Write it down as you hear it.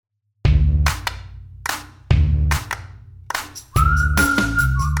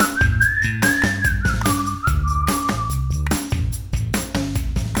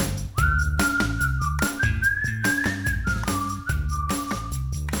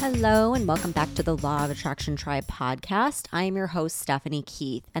Hello, and welcome back to the Law of Attraction Tribe podcast. I am your host, Stephanie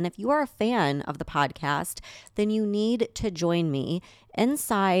Keith. And if you are a fan of the podcast, then you need to join me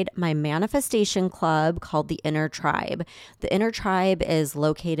inside my manifestation club called the Inner Tribe. The Inner Tribe is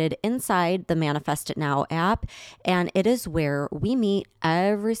located inside the Manifest It Now app, and it is where we meet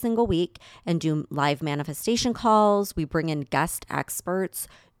every single week and do live manifestation calls. We bring in guest experts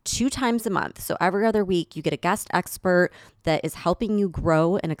 2 times a month. So every other week, you get a guest expert that is helping you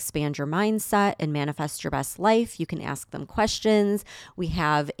grow and expand your mindset and manifest your best life. You can ask them questions. We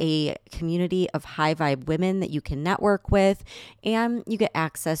have a community of high vibe women that you can network with, and you get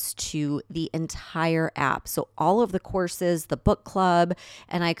access to the entire app. So all of the courses, the book club,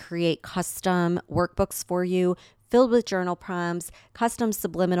 and I create custom workbooks for you filled with journal prompts, custom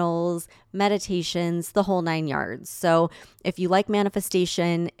subliminals, meditations, the whole 9 yards. So if you like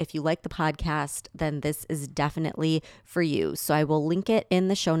manifestation, if you like the podcast, then this is definitely for you. So I will link it in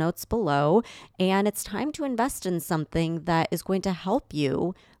the show notes below. And it's time to invest in something that is going to help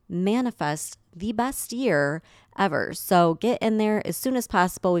you manifest the best year ever. So get in there as soon as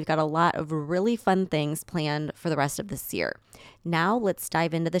possible. We've got a lot of really fun things planned for the rest of this year. Now let's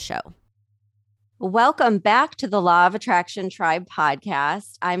dive into the show. Welcome back to the Law of Attraction Tribe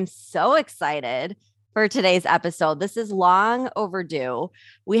podcast. I'm so excited for today's episode. This is long overdue.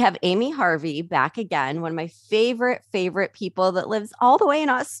 We have Amy Harvey back again, one of my favorite people that lives all the way in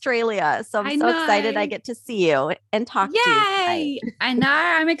Australia. So I'm so excited I get to see you and talk to you tonight. I know.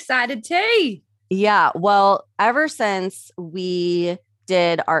 I'm excited too. Yeah. Well, ever since we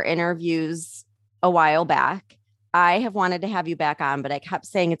did our interviews a while back, I have wanted to have you back on, but I kept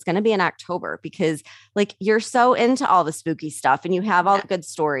saying it's going to be in October because like you're so into all the spooky stuff and you have all the good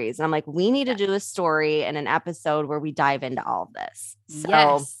stories. And I'm like, we need to do a story and an episode where we dive into all of this. So,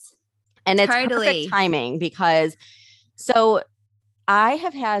 yes, and it's perfect timing because so I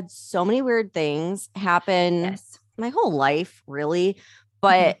have had so many weird things happen my whole life, really.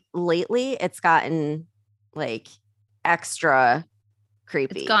 But lately it's gotten like extra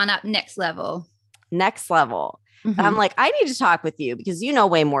creepy. It's gone up next level. I'm like, I need to talk with you because you know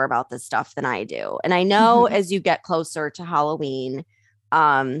way more about this stuff than I do. And I know as you get closer to Halloween,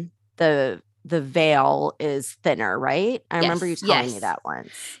 the veil is thinner, right? I remember you telling me that once.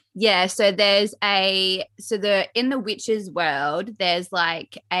 Yeah. So in the witches world, there's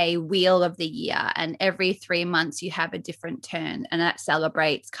like a wheel of the year, and every 3 months you have a different turn, and that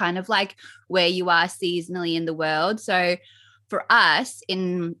celebrates kind of like where you are seasonally in the world. So for us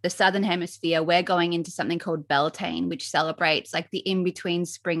in the Southern Hemisphere, we're going into something called Beltane, which celebrates like the in-between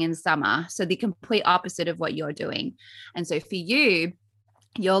spring and summer. So the complete opposite of what you're doing. And so for you,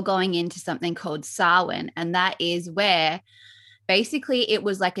 you're going into something called Samhain. And that is where basically it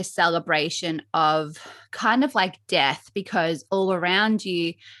was like a celebration of kind of like death, because all around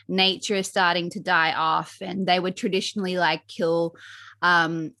you, nature is starting to die off, and they would traditionally like kill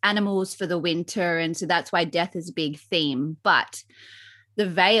animals for the winter. And so that's why death is a big theme. But the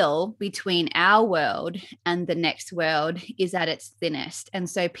veil between our world and the next world is at its thinnest. And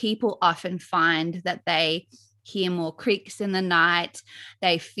so people often find that they hear more creaks in the night.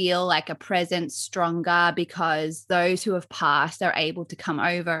 They feel like a presence stronger because those who have passed are able to come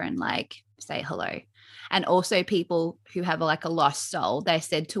over and like say hello. And also people who have like a lost soul, they're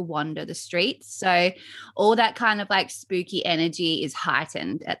said to wander the streets. So all that kind of like spooky energy is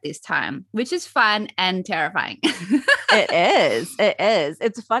heightened at this time, which is fun and terrifying. It is.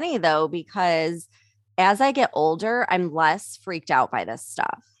 It's funny though, because as I get older, I'm less freaked out by this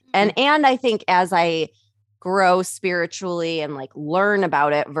stuff. And I think as I grow spiritually and like learn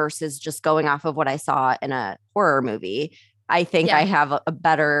about it versus just going off of what I saw in a horror movie, I think I have a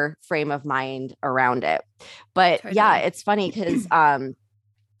better frame of mind around it. But it's funny because I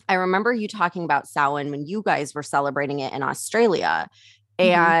remember you talking about Samhain when you guys were celebrating it in Australia.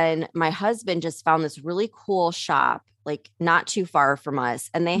 And my husband just found this really cool shop, like not too far from us.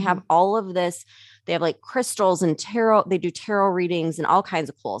 And they have all of this. They have like crystals and tarot. They do tarot readings and all kinds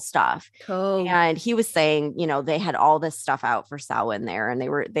of cool stuff. Cool. And he was saying, you know, they had all this stuff out for Samhain there, and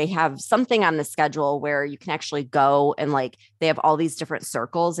they have something on the schedule where you can actually go and like, they have all these different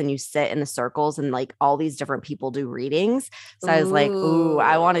circles and you sit in the circles and like all these different people do readings. So I was like, ooh,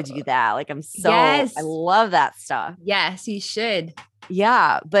 I want to do that. Like I love that stuff. Yes, you should.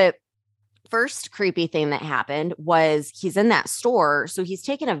 Yeah. But first creepy thing that happened was he's in that store. So he's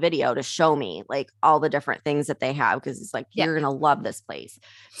taking a video to show me like all the different things that they have. Cause it's like, you're going to love this place.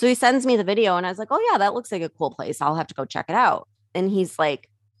 So he sends me the video and I was like, oh yeah, that looks like a cool place. I'll have to go check it out. And he's like,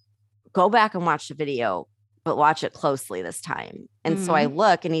 go back and watch the video. but watch it closely this time. And so I Mm.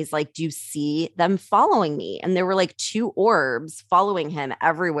 look and he's like, do you see them following me? And there were like 2 orbs following him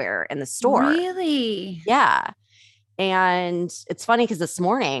everywhere in the store. Really? Yeah. And it's funny because this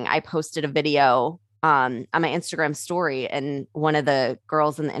morning I posted a video on my Instagram story, and one of the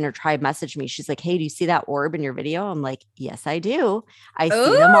girls in the inner tribe messaged me. She's like, hey, do you see that orb in your video? I'm like, yes, I do. I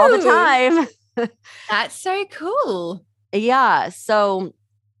see them all the Ooh, time. that's so cool. Yeah. So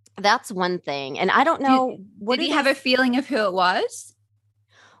that's one thing. And I don't Did, know what did he have a feeling of who it was?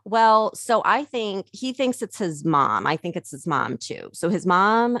 well, so I think he thinks it's his mom. I think it's his mom too. So his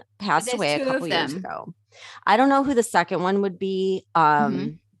mom But passed there's away a 2 couple of years them. ago. I don't know who the second one would be.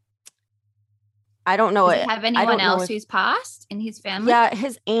 Mhm. I don't know Does he it. have I anyone don't know else if who's passed in his family? yeah,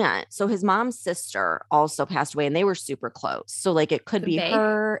 his aunt. So his mom's sister also passed away and they were super close. So like it could Could be be.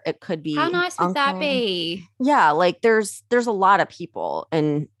 her, it could How be his nice would that uncle. be? Yeah, like there's a lot of people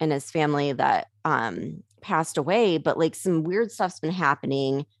in his family that passed away, but like some weird stuff's been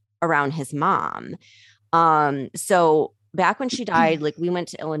happening around his mom. So back when she died, like we went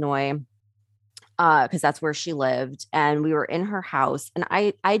to Illinois because that's where she lived, and we were in her house, and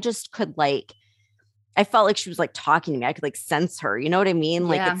I just could like I felt like she was like talking to me. I could like sense her. You know what I mean?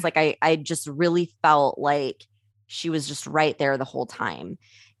 Like Yeah. it's like I just really felt like she was just right there the whole time.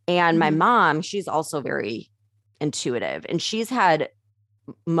 And my Mhm. mom, she's also very intuitive, and she's had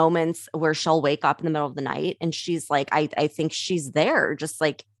moments where she'll wake up in the middle of the night and she's like, I think she's there just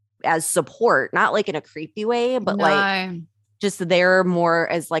like as support, not like in a creepy way, but like No. just there more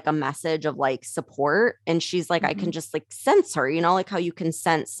as like a message of like support. And she's like, I can Mhm. just like sense her, you know, like how you can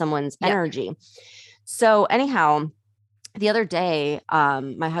sense someone's Yep. energy. So anyhow, the other day,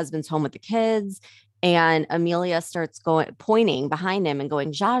 my husband's home with the kids, and Amelia starts going pointing behind him and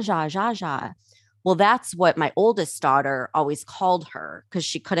going, "Ja, ja, ja, ja." Well, that's what my oldest daughter always called her because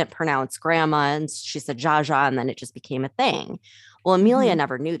she couldn't pronounce grandma, and she said "ja, ja," and then it just became a thing. Well, Amelia Mhm.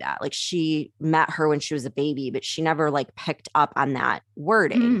 never knew that. Like she met her when she was a baby, but she never like picked up on that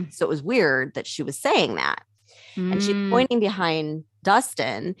wording. Mm. So it was weird that she was saying that. And she's Mm. pointing behind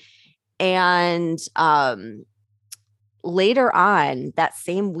Dustin. And later on that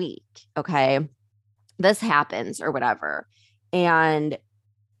same week, okay, this happens or whatever. And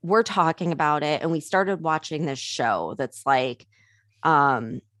we're talking about it. And we started watching this show that's like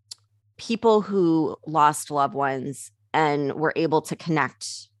um, people who lost loved ones and were able to connect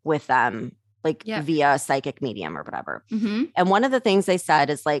with them like Yep. via psychic medium or whatever. Mhm. And one of the things they said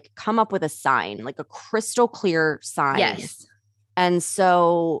is like, come up with a sign, like a crystal clear sign. Yes. And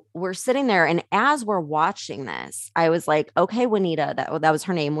so we're sitting there, and as we're watching this, I was like, okay, Juanita, that was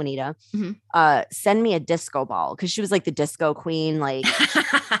her name, Juanita, Mhm. send me a disco ball. Cause she was like the disco queen, like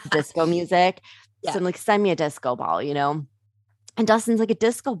disco music. So Yeah. I'm like, send me a disco ball, you know? And Dustin's like, a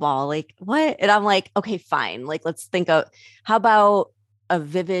disco ball, like what? And I'm like, okay, fine. Like, let's think of how about a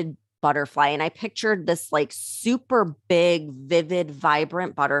vivid butterfly. And I pictured this like super big, vivid,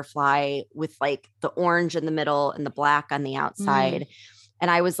 vibrant butterfly with like the orange in the middle and the black on the outside. Mm. And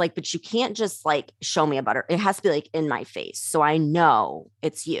I was like, but you can't just like show me a butter. It has to be like in my face. So I know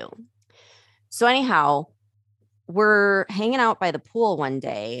it's you. So anyhow, we're hanging out by the pool one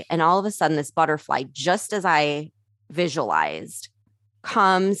day, and all of a sudden this butterfly, just as I visualized,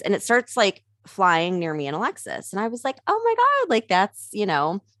 comes and it starts like flying near me and Alexis. And I was like, oh my God, like that's, you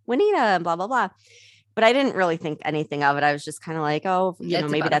know, Juanita and blah, blah, blah. But I didn't really think anything of it. I was just kind of like, oh, you know, It's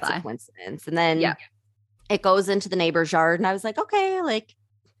a maybe that's a butterfly. coincidence. And then Yeah. it goes into the neighbor's yard. And I was like, okay, like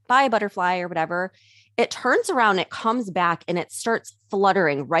bye, butterfly or whatever. It turns around, it comes back, and it starts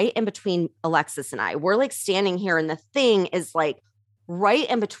fluttering right in between Alexis and I. We're like standing here, and the thing is like right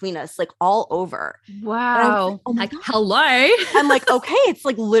in between us, like all over. And I was like, Wow. oh my Like, God. hello. I'm like, okay, it's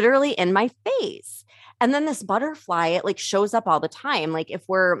like literally in my face. And then this butterfly, it like shows up all the time. Like if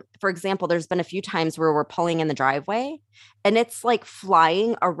we're, for example, there's been a few times where we're pulling in the driveway and it's like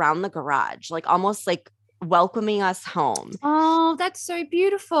flying around the garage, like almost like welcoming us home. Oh, that's so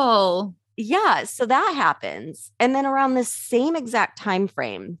beautiful. Yeah, so that happens. And then around this same exact time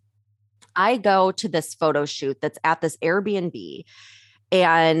frame, I go to this photo shoot that's at this Airbnb.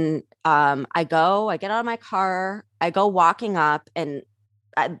 And I get out of my car, I go walking up, and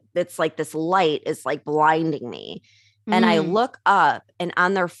it's like this light is like blinding me. And I Mm. look up, and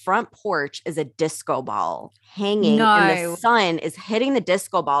on their front porch is a disco ball hanging, and the No. sun is hitting the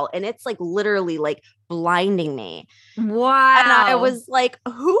disco ball, and it's like literally like blinding me. And I Wow. was like,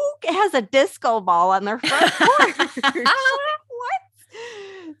 who has a disco ball on their front porch? Like,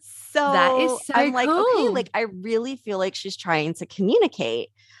 what? That is So so I'm like, okay, cool. like I really feel like she's trying to communicate.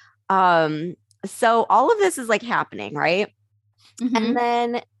 Um, so all of this is like happening, right? And Mhm.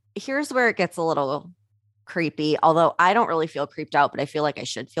 then here's where it gets a little creepy, although I don't really feel creeped out, but I feel like I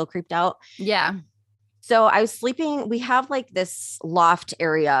should feel creeped out. Yeah. So I was sleeping. We have like this loft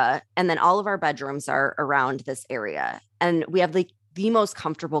area, and then all of our bedrooms are around this area. And we have like the most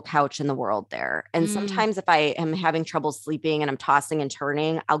comfortable couch in the world there. And sometimes if I am having trouble sleeping and I'm tossing and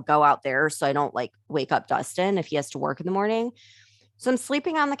turning, I'll go out there so I don't like wake up Dustin if he has to work in the morning. So I'm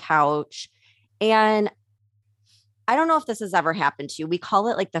sleeping on the couch, and I don't know if this has ever happened to you. We call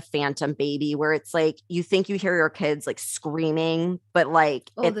it like the phantom baby, where it's like you think you hear your kids like screaming, but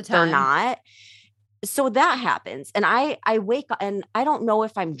like All the they're time. not. So that happens. And I wake up and I don't know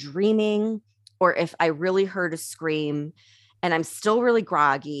if I'm dreaming or if I really heard a scream, and I'm still really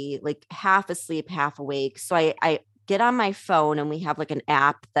groggy, like half asleep, half awake. So I get on my phone, and we have like an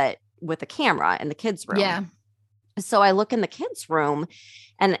app that with a camera in the kids' room. Yeah. So I look in the kids' room,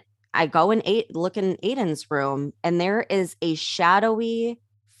 and I go and look in Aiden's room, and there is a shadowy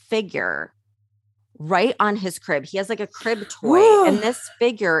figure right on his crib. He has like a crib toy, and this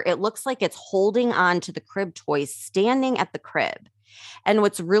figure, it looks like it's holding on to the crib toy, standing at the crib. And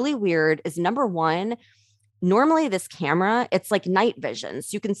what's really weird is, number one, normally this camera, it's like night vision.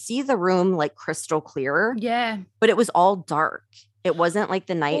 So you can see the room like crystal clear. Yeah. But it was all dark. It wasn't like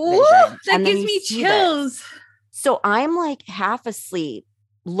the night Ooh, vision. that gives me chills. So I'm like half asleep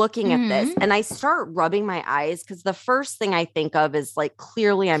looking at this, and I start rubbing my eyes, because the first thing I think of is like,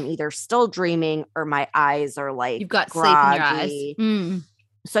 clearly I'm either still dreaming or my eyes are like You've got groggy. sleep in your eyes.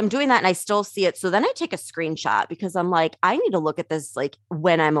 So I'm doing that, and I still see it. So then I take a screenshot, because I'm like, I need to look at this like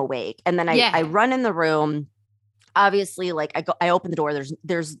when I'm awake. And then I run in the room. Obviously, like I open the door,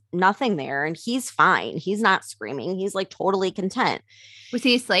 there's nothing there, and he's fine. He's not screaming. He's like totally content. Was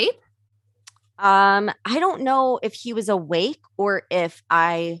he asleep? I don't know if he was awake or if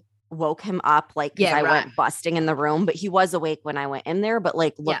I woke him up, like, because I went busting in the room, but he was awake when I went in there, but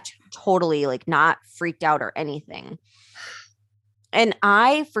like looked totally like not freaked out or anything. And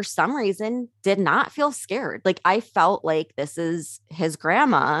I, for some reason, did not feel scared. Like I felt like this is his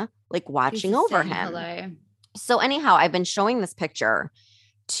grandma, like watching over him. Hello. So anyhow, I've been showing this picture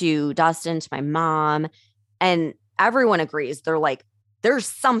to Dustin, to my mom, and everyone agrees. They're like, there's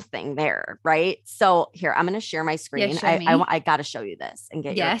something there, right? So here, I'm going to share my screen. I got to show you this and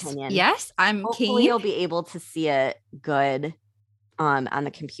get your opinion. Yes, I'm Hopefully keen. you'll be able to see it good on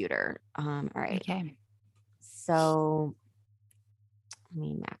the computer. All right. Okay. So let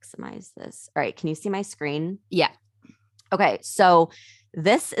me maximize this. All right. Can you see my screen? Yeah. Okay. So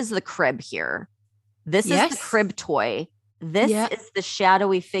this is the crib here. This is the crib toy. This is the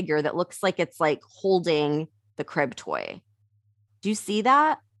shadowy figure that looks like it's like holding the crib toy. Do you see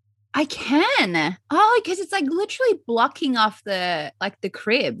that? I can. Oh, because it's like literally blocking off the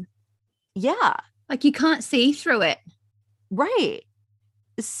crib. Yeah. Like you can't see through it. Right.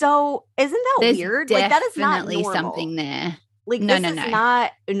 So isn't that weird? Like that is not normal. Something there. Like this is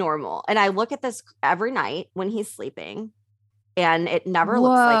not normal. And I look at this every night when he's sleeping, and it never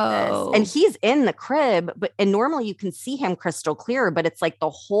looks like this. And he's in the crib, and normally you can see him crystal clear, but it's like the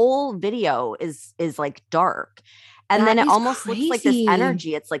whole video is like dark. And then it almost looks like this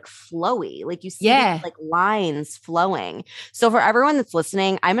energy. It's like flowy. Like you see these, like lines flowing. So for everyone that's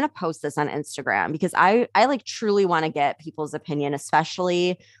listening, I'm going to post this on Instagram, because I like truly want to get people's opinion,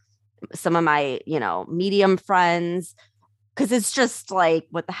 especially some of my, medium friends, because it's just like,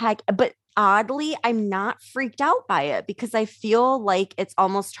 what the heck? But oddly, I'm not freaked out by it, because I feel like it's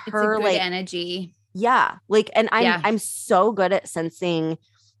almost her, it's a good like energy. Yeah. Like, and I'm so good at sensing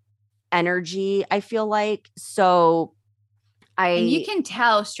energy, I feel like. So and you can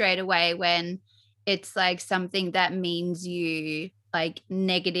tell straight away when it's like something that means you like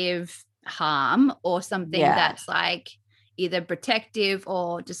negative harm, or something that's like either protective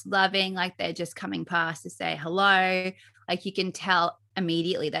or just loving, like they're just coming past to say hello. Like you can tell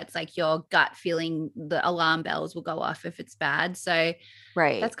immediately. That's like your gut feeling. The alarm bells will go off if it's bad. So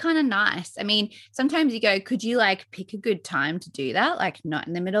that's kind of nice. I mean, sometimes you go, could you like pick a good time to do that? Like not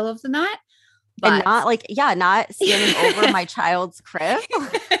in the middle of the night. But and not like, not standing over my child's crib.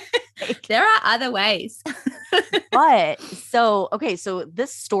 There are other ways. But so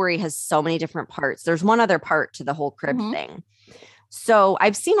this story has so many different parts. There's one other part to the whole crib thing. So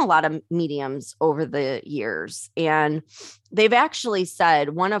I've seen a lot of mediums over the years, and they've actually said,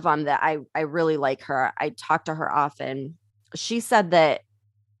 one of them that I really like her, I talk to her often. She said that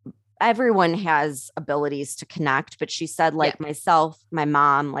everyone has abilities to connect, but she said like myself, my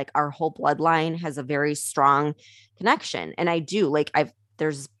mom, like our whole bloodline has a very strong connection. And I do, like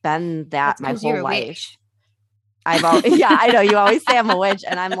there's been that my whole life. I've always, I know you always say I'm a witch,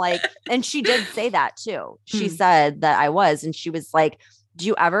 and I'm like, and she did say that too. She said that I was, and she was like, do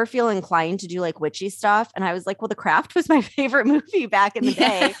you ever feel inclined to do like witchy stuff? And I was like, well, The Craft was my favorite movie back in the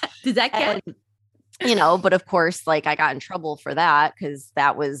day. Does that count? And, but of course, like I got in trouble for that because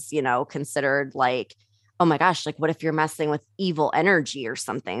that was, considered like, oh my gosh, like what if you're messing with evil energy or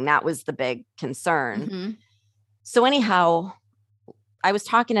something? That was the big concern. Mm-hmm. So anyhow, I was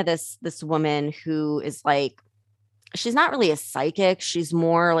talking to this woman who is like, she's not really a psychic. She's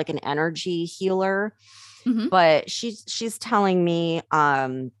more like an energy healer. Mm-hmm. But she's telling me,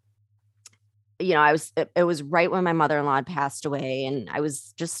 it was right when my mother-in-law had passed away, and I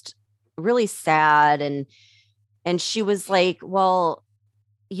was just really sad. And she was like, well,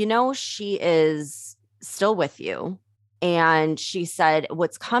 she is still with you. And she said,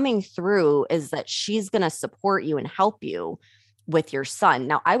 what's coming through is that she's going to support you and help you with your son.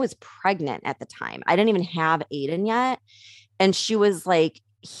 Now, I was pregnant at the time. I didn't even have Aiden yet. And she was like,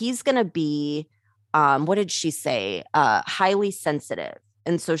 he's going to be, what did she say? Highly sensitive.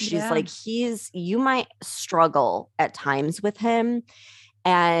 And so she's like, you might struggle at times with him,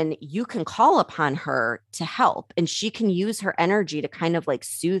 and you can call upon her to help, and she can use her energy to kind of like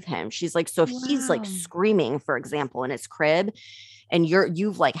soothe him. She's like, so if he's like screaming, for example, in his crib, and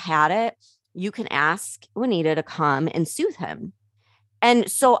you've like had it, you can ask Juanita to come and soothe him.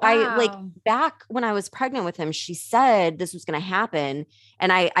 And so I like, back when I was pregnant with him, she said this was going to happen.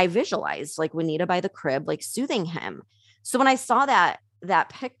 And I visualized like Juanita by the crib, like soothing him. So when I saw that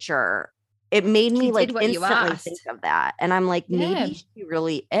picture, it made me like instantly think of that. And I'm like, maybe she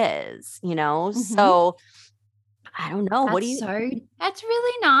really is, Mm-hmm. So I don't know. What do you That's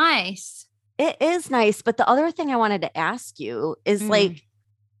really nice. It is nice. But the other thing I wanted to ask you is like,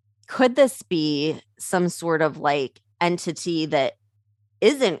 could this be some sort of like entity that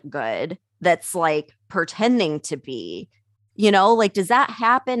isn't good, that's like pretending to be, like, does that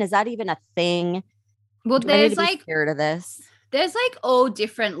happen? Is that even a thing? Well, there's like scared of this. There's like all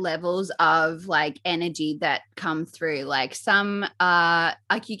different levels of like energy that come through. Like some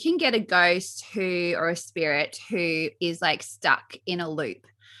like you can get a ghost or a spirit who is like stuck in a loop.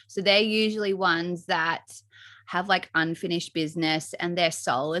 So they're usually ones that have like unfinished business and their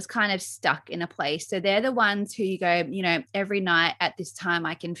soul is kind of stuck in a place. So they're the ones who you go, every night at this time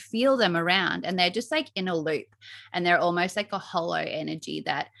I can feel them around, and they're just like in a loop, and they're almost like a hollow energy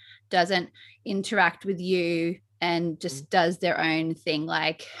that doesn't interact with you and just does their own thing.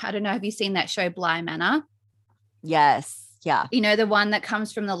 Like, I don't know, have you seen that show Bly Manor? Yes. Yeah. The one that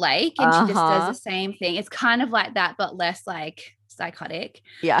comes from the lake, and she just does the same thing. It's kind of like that, but less like psychotic.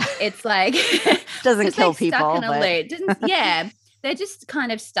 Yeah. It's like doesn't kill like people. Stuck in a loop. Yeah. They're just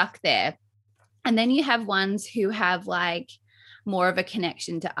kind of stuck there. And then you have ones who have like more of a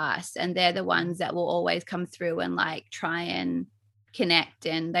connection to us, and they're the ones that will always come through and like try and connect,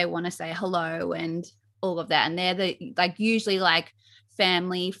 and they want to say hello and all of that. And they're the like usually like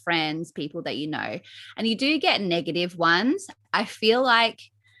family, friends, people that and you do get negative ones. I feel like,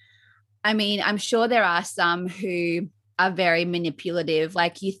 I'm sure there are some who are very manipulative.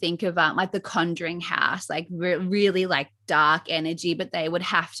 Like you think of like the Conjuring house, like really like dark energy, but they would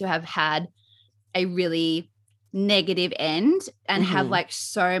have to have had a really negative end and have like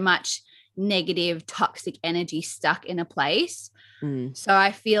so much negative toxic energy stuck in a place. So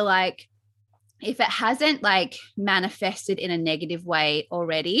I feel like if it hasn't like manifested in a negative way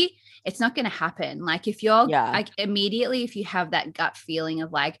already, it's not going to happen. Like if you're like immediately, if you have that gut feeling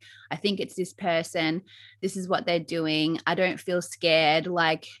of like, I think it's this person, this is what they're doing, I don't feel scared,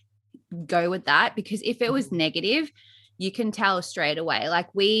 like go with that. Because if it was negative, you can tell straight away.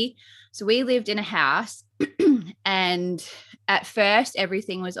 Like we lived in a house and at first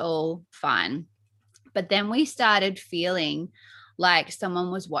everything was all fine. But then we started feeling like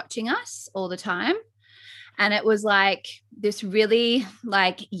someone was watching us all the time. And it was like this really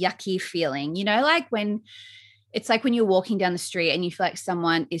like yucky feeling, like when it's like when you're walking down the street and you feel like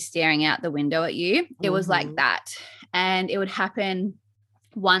someone is staring out the window at you. It was like that. And it would happen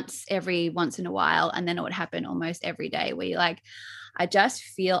once in a while. And then it would happen almost every day where you're like, I just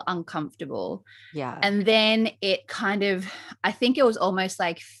feel uncomfortable. Yeah. And then it kind of, I think it was almost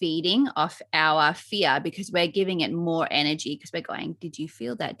like feeding off our fear, because we're giving it more energy because we're going, did you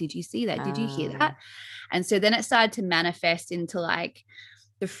feel that? Did you see that? Did you hear that? And so then it started to manifest into like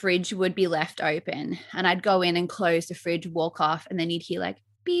the fridge would be left open and I'd go in and close the fridge, walk off, and then you'd hear like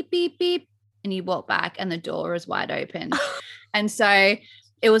beep, beep, beep. And you walk back and the door is wide open. And so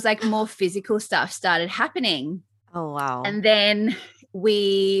it was like more physical stuff started happening. Oh, wow. And then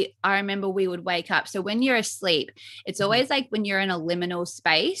I remember we would wake up. So when you're asleep, it's always like when you're in a liminal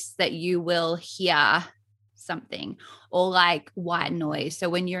space that you will hear something or like white noise. So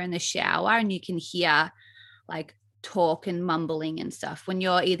when you're in the shower and you can hear like talk and mumbling and stuff, when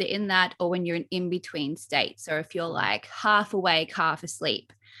you're either in that or when you're in between states. So if you're like half awake, half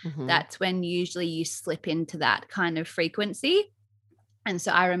asleep, that's when usually you slip into that kind of frequency. And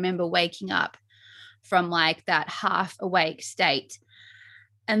so I remember waking up from like that half awake state,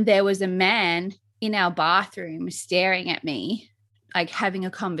 and there was a man in our bathroom staring at me, like having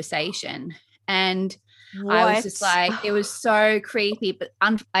a conversation. And I was just like, it was so creepy. But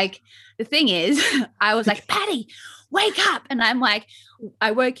like, the thing is, I was like, Patty, wake up. And I'm like,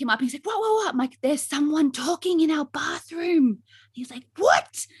 I woke him up. And he's like, whoa. I'm like, there's someone talking in our bathroom. He's like,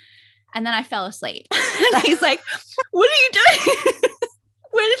 what? And then I fell asleep. And he's like, what are you doing?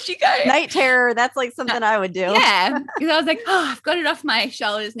 Where did she go? Night terror. That's like something I would do. Yeah. Because I was like, oh, I've got it off my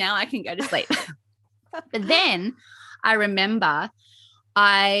shoulders now. I can go to sleep. But then I remember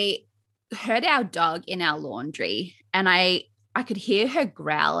I heard our dog in our laundry, and I could hear her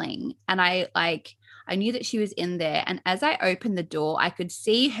growling, and I knew that she was in there. And as I opened the door, I could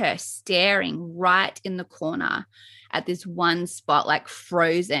see her staring right in the corner at this one spot, like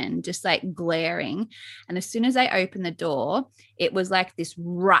frozen, just like glaring. And as soon as I opened the door, it was like this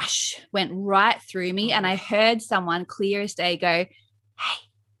rush went right through me. And I heard someone clear as day go, hey.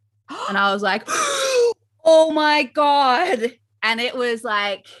 And I was like, oh my God. And it was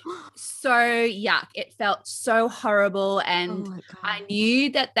like so yuck. It felt so horrible. And I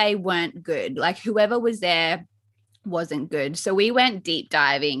knew that they weren't good. Like whoever was there wasn't good. So we went deep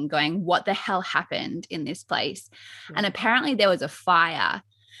diving, going, what the hell happened in this place? And apparently there was a fire,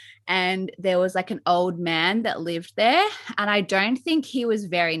 and there was like an old man that lived there. And I don't think he was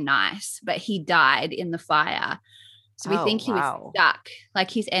very nice, but he died in the fire. So we think he was stuck, like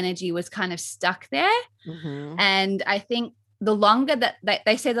his energy was kind of stuck there. And I think the longer that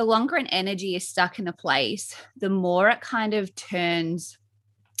they say, the longer an energy is stuck in a place, the more it kind of turns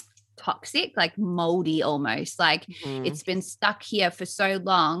toxic, like moldy almost. Like it's been stuck here for so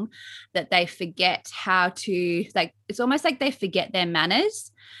long that they forget how to, like, it's almost like they forget their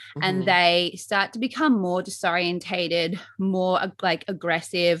manners, and they start to become more disorientated, more like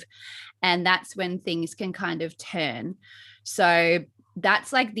aggressive. And that's when things can kind of turn. So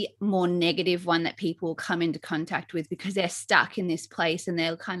that's like the more negative one that people come into contact with, because they're stuck in this place and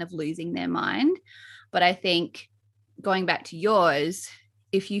they're kind of losing their mind. But I think going back to yours,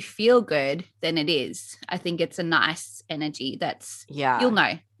 if you feel good, then it is. I think it's a nice energy. That's, you'll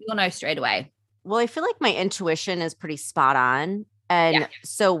know straight away. Well, I feel like my intuition is pretty spot on. And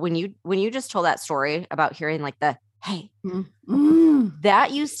so when you just told that story about hearing like the, hey,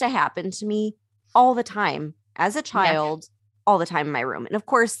 that used to happen to me all the time as a child, all the time in my room. And of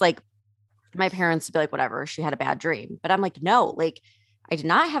course, like my parents would be like, whatever, she had a bad dream. But I'm like, no, like I did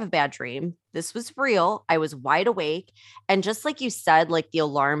not have a bad dream. This was real. I was wide awake. And just like you said, like the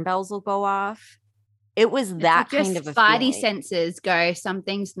alarm bells will go off. It was that kind of a spidey senses go,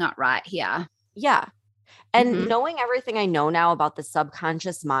 something's not right here. Yeah. And knowing everything I know now about the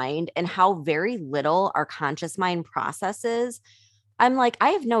subconscious mind and how very little our conscious mind processes, I'm like, I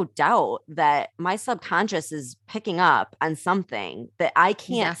have no doubt that my subconscious is picking up on something that I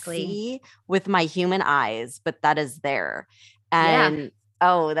can't see with my human eyes, but that is there. And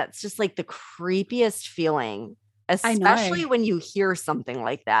that's just like the creepiest feeling, especially when you hear something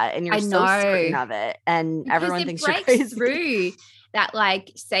like that and you're so certain of it, and because everyone thinks you're crazy. Through that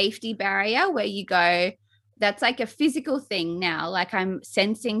like safety barrier where you go, that's like a physical thing now. Like I'm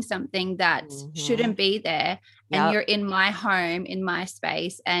sensing something that shouldn't be there. And you're in my home, in my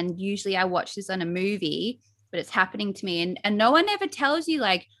space. And usually I watch this on a movie, but it's happening to me. And no one ever tells you,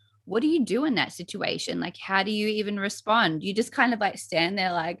 like, what do you do in that situation? Like, how do you even respond? You just kind of like stand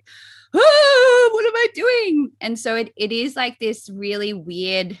there like, what am I doing? And so it is like this really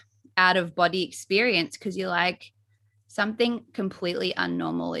weird out of body experience, because you're like, something completely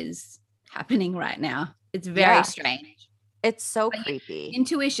unnormal is happening right now. It's very strange. It's so creepy.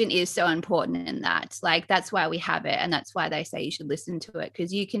 Intuition is so important in that. Like, that's why we have it. And that's why they say you should listen to it,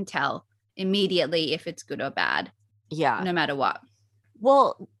 because you can tell immediately if it's good or bad. Yeah. No matter what.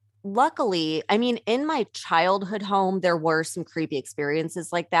 Well, luckily, I mean, in my childhood home, there were some creepy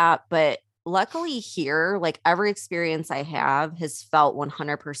experiences like that. But luckily here, like every experience I have has felt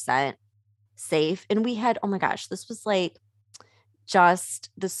 100% safe. And we had, oh my gosh, this was like just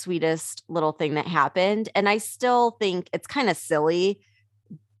the sweetest little thing that happened. And I still think it's kind of silly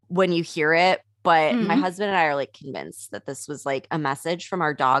when you hear it, but my husband and I are like convinced that this was like a message from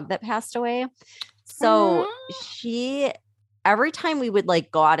our dog that passed away. So every time we would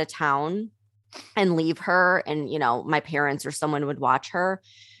like go out of town and leave her, and, you know, my parents or someone would watch her,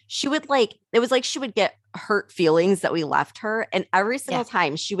 she would like, it was like she would get hurt feelings that we left her. And every single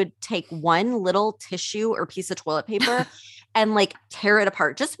time she would take one little tissue or piece of toilet paper and like tear it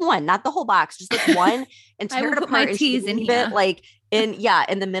apart. Just one, not the whole box, just like one, and tear it apart. And she'd leave it like in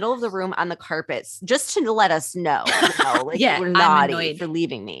the middle of the room on the carpets, just to let us know, like you were naughty for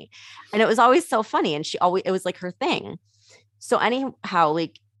leaving me. And it was always so funny. And it was like her thing. So anyhow,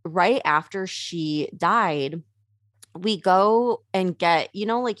 like right after she died, we go and get,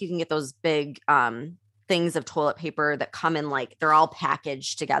 like you can get those big things of toilet paper that come in, like they're all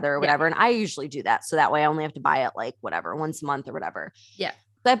packaged together or whatever. And I usually do that. So that way I only have to buy it like whatever, once a month or whatever. Yeah.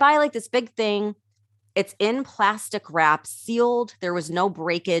 So I buy like this big thing. It's in plastic wrap, sealed. There was no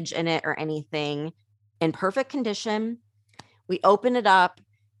breakage in it or anything, in perfect condition. We open it up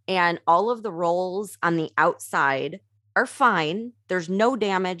and all of the rolls on the outside are fine. There's no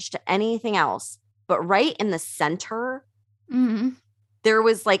damage to anything else. But right in the center, there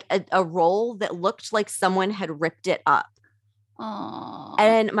was like a roll that looked like someone had ripped it up. Aww.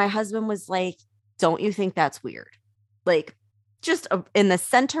 And my husband was like, don't you think that's weird? Like just in the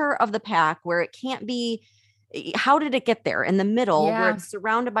center of the pack where it can't be. How did it get there in the middle where it's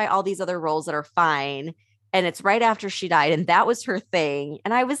surrounded by all these other rolls that are fine? And it's right after she died. And that was her thing.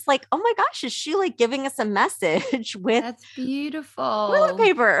 And I was like, oh my gosh, is she like giving us a message with that's beautiful toilet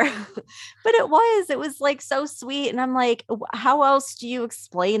paper? But it was like so sweet. And I'm like, how else do you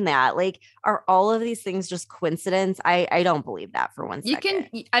explain that? Like, are all of these things just coincidence? I don't believe that for one second.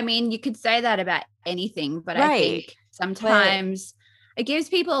 You could say that about anything, but I think sometimes it gives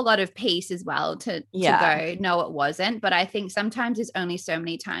people a lot of peace as well to go, no, it wasn't. But I think sometimes there's only so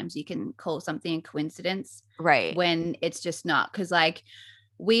many times you can call something a coincidence, right? When it's just not. Because like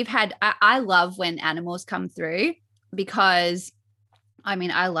I love when animals come through, because I mean,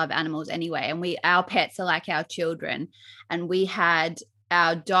 I love animals anyway. And our pets are like our children. And we had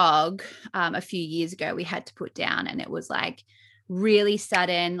our dog a few years ago, we had to put down, and it was like really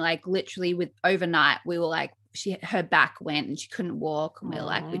sudden, like literally with overnight, we were like, her back went and she couldn't walk, and we were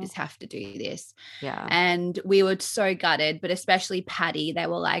like, we just have to do this. And we were so gutted, but especially Patty, they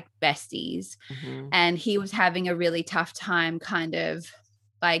were like besties. And he was having a really tough time kind of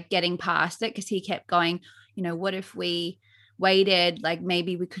like getting past it, because he kept going, what if we waited, like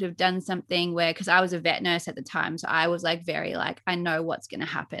maybe we could have done something, where, because I was a vet nurse at the time, so I was like very like, I know what's going to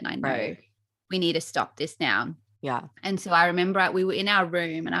happen, I know we need to stop this now. And so I remember we were in our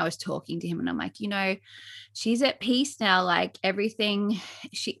room and I was talking to him, and I'm like, she's at peace now, like everything,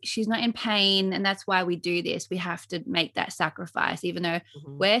 she's not in pain, and that's why we do this. We have to make that sacrifice, even though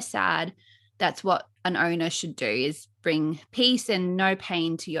we're sad. That's what an owner should do, is bring peace and no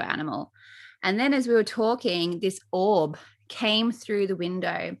pain to your animal. And then as we were talking, this orb came through the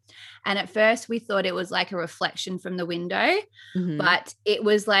window, and at first we thought it was like a reflection from the window, but it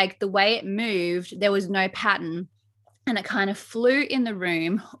was like the way it moved, there was no pattern, and it kind of flew in the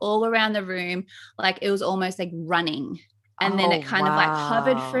room, all around the room, like it was almost like running, and then it kind of like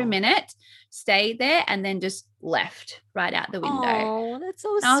hovered for a minute, stayed there, and then just left right out the window. Oh, that's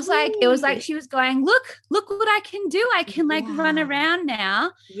so sweet. I was like, it was like she was going, look what I can do, I can like run around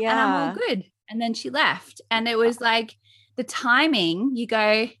now, and I'm all good. And then she left, and it was like the timing, you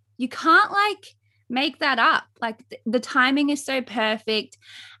can't like make that up. Like the timing is so perfect,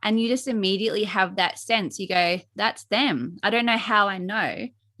 and you just immediately have that sense. You go, that's them. I don't know how I know,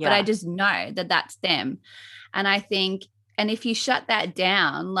 but I just know that that's them. And I think, and if you shut that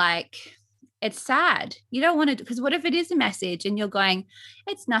down, like it's sad. You don't want to, because what if it is a message and you're going,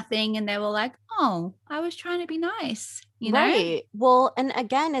 it's nothing, and they were like, oh, I was trying to be nice, Right. Well, and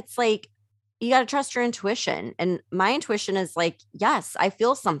again, it's like, you got to trust your intuition. And my intuition is like, yes, I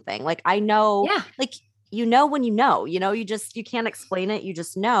feel something. Like I know, like, when you can't explain it. You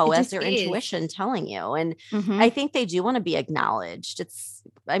just know. That's your intuition telling you. And I think they do want to be acknowledged.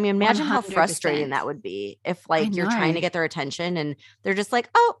 Imagine 100%. How frustrating that would be if like you're trying to get their attention and they're just like,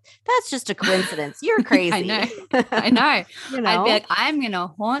 oh, that's just a coincidence. You're crazy. I know. I'd be like, I'm going to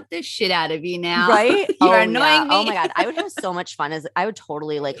haunt the shit out of you now. Right? You're annoying me. Oh my God. I would have so much fun. I would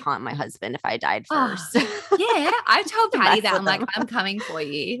totally like haunt my husband if I died first. I told Patty that. I'm like, I'm coming for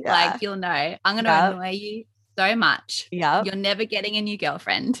you. Like, you'll know. I'm going to annoy you so much. Yeah. You're never getting a new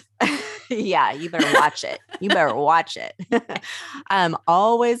girlfriend. Yeah, you better watch it. You better watch it. I'm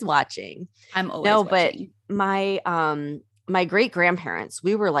always watching. But my great grandparents,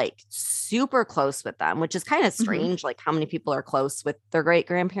 we were like super close with them, which is kind of strange. Like how many people are close with their great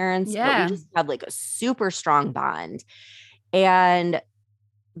grandparents? Yeah. But we just have like a super strong bond. And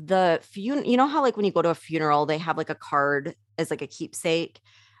the how like when you go to a funeral, they have like a card as like a keepsake.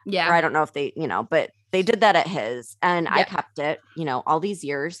 Yeah. Or I don't know if they, but they did that at his, and I Yep. kept it, all these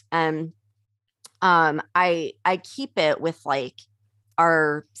years. And I keep it with like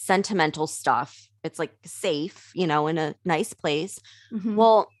our sentimental stuff. It's like safe, in a nice place. Mm-hmm.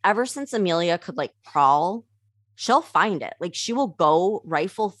 Well, ever since Amelia could like crawl, she'll find it. Like she will go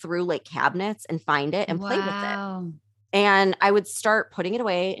rifle through like cabinets and find it and play with it. Wow. And I would start putting it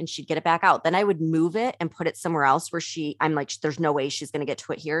away and she'd get it back out. Then I would move it and put it somewhere else where I'm like, there's no way she's going to get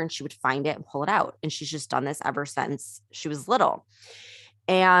to it here. And she would find it and pull it out. And she's just done this ever since she was little.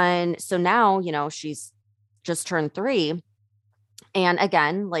 And so now, she's just turned 3. And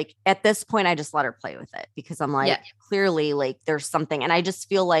again, like at this point, I just let her play with it because I'm like, clearly, like there's something. And I just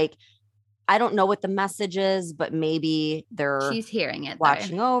feel like I don't know what the message is, but maybe they're She's hearing it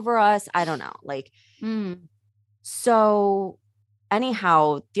watching over us. I don't know. Like, Mm. so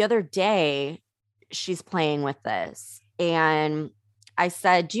anyhow, the other day she's playing with this and I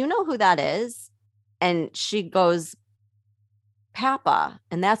said, do you know who that is? And she goes, Papa.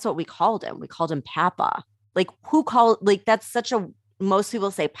 And that's what we called him. We called him Papa. Like that's such a, most people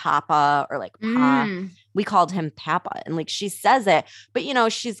say Papa or like Pa. We called him Papa. And like she says it, but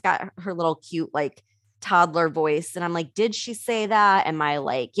she's got her little cute like toddler voice. And I'm like, did she say that? Am I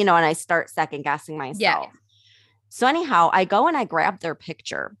like, and I start second guessing myself. Yeah. So anyhow, I go and I grab their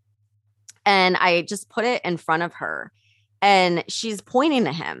picture and I just put it in front of her and she's pointing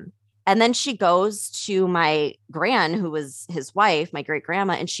to him. And then she goes to my gran, who was his wife, my great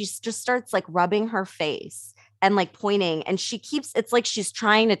grandma, and she just starts like rubbing her face and like pointing. And it's like she's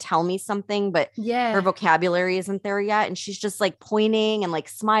trying to tell me something, but her vocabulary isn't there yet. And she's just like pointing and like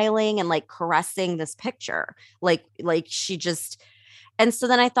smiling and like caressing this picture. Like she just. And so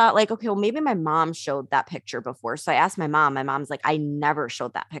then I thought like, okay, well, maybe my mom showed that picture before. So I asked my mom, mom's like, I never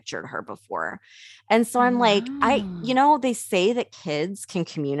showed that picture to her before. And so I'm like, they say that kids can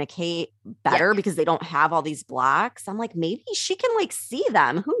communicate better because they don't have all these blocks. I'm like, maybe she can like see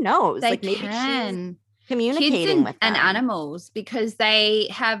them. Who knows? They like maybe can. she's communicating with them. And animals, because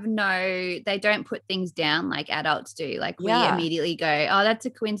they don't put things down like adults do. Like we immediately go, oh, that's a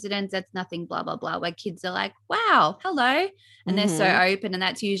coincidence. That's nothing, blah, blah, blah. Where kids are like, wow, hello. And they're so open. And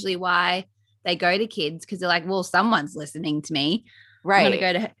that's usually why they go to kids, because they're like, well, someone's listening to me. Right. I'm going to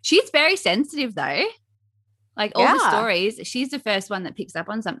go to her. She's very sensitive though. Like all the stories, she's the first one that picks up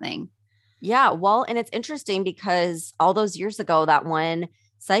on something. Yeah. Well, and it's interesting because all those years ago, that one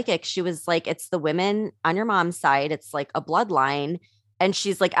psychic, she was like, it's the women on your mom's side. It's like a bloodline. And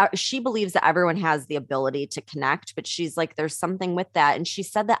she's like, she believes that everyone has the ability to connect, but she's like, there's something with that. And she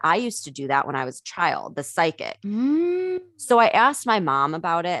said that I used to do that when I was a child, the psychic. So I asked my mom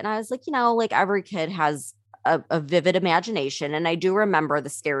about it and I was like, like every kid has a vivid imagination. And I do remember the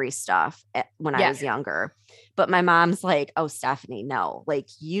scary stuff when I was younger, but my mom's like, oh, Stephanie, no, like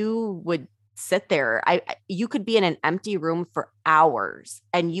you would sit there. You could be in an empty room for hours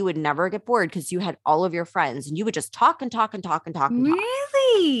and you would never get bored because you had all of your friends and you would just talk and talk and talk and talk and talk.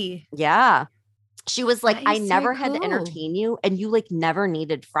 Really? Yeah. She was like, I never so had to entertain you. And you like never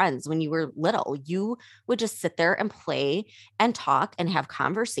needed friends when you were little. You would just sit there and play and talk and have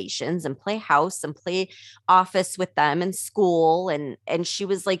conversations and play house and play office with them in school. And she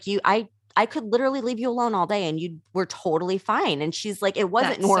was like, I could literally leave you alone all day and you were totally fine. And she's like, it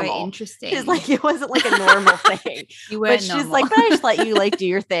wasn't normal. So interesting. She's like, it wasn't like a normal thing. You weren't but normal. she's like, but I just let you like do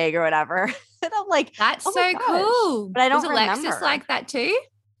your thing or whatever. And I'm like, that's oh so cool. But I don't remember. Alexis like that too?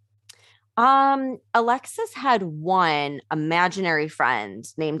 Alexis had one imaginary friend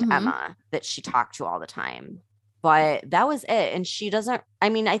named Emma that she talked to all the time. But that was it. And she doesn't,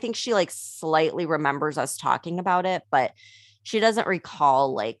 I think she like slightly remembers us talking about it, but she doesn't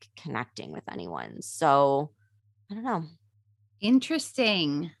recall like connecting with anyone. So I don't know.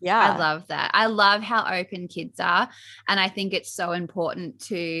 Interesting. Yeah. I love that. I love how open kids are. And I think it's so important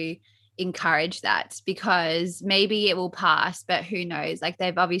to encourage that, because maybe it will pass, but who knows? Like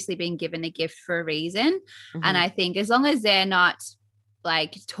they've obviously been given a gift for a reason. And I think as long as they're not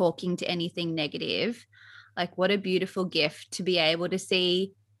like talking to anything negative, like what a beautiful gift to be able to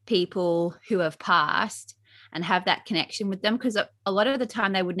see people who have passed and have that connection with them, because a lot of the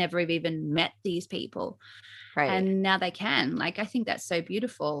time they would never have even met these people. Right. And now they can. Like, I think that's so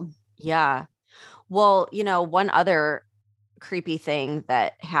beautiful. Yeah. Well, one other creepy thing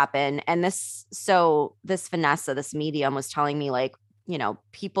that happened, and this Vanessa, this medium, was telling me like,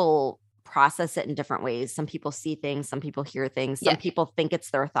 people process it in different ways. Some people see things, some people hear things, some people think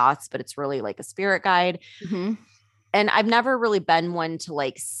it's their thoughts, but it's really like a spirit guide. And I've never really been one to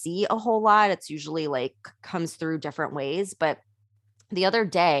like see a whole lot. It's usually like comes through different ways. But the other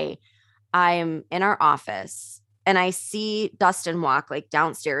day I'm in our office and I see Dustin walk like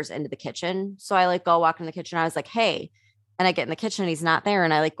downstairs into the kitchen. So I like go walk in the kitchen. I was like, hey, and I get in the kitchen, he's not there.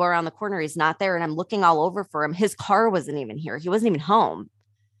 And I like go around the corner, he's not there. And I'm looking all over for him. His car wasn't even here. He wasn't even home.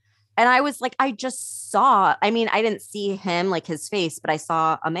 And I was like, I just saw, I mean, I didn't see him like his face, but I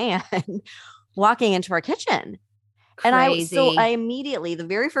saw a man walking into our kitchen. And I immediately, the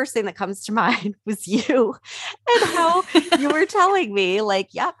very first thing that comes to mind was you and how you were telling me, like,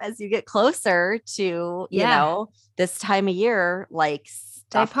 yep, as you get closer to, you know, this time of year, like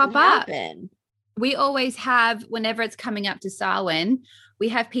stuff they pop up. We always have, whenever it's coming up to Samhain, we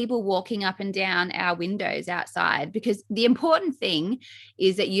have people walking up and down our windows outside, because the important thing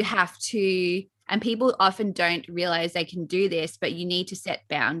is that you have to, and people often don't realize they can do this, but you need to set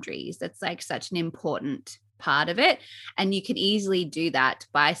boundaries. That's like such an important part of it. And you can easily do that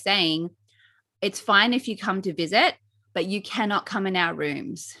by saying, it's fine if you come to visit, but you cannot come in our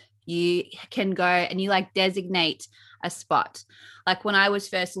rooms. You can go, and you like designate a spot. Like when I was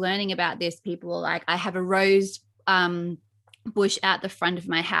first learning about this, people were like, I have a rose bush out the front of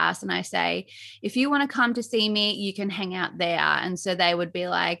my house, and I say, if you want to come to see me, you can hang out there. And so they would be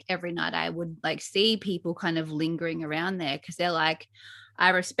like, every night I would like see people kind of lingering around there, because they're like, I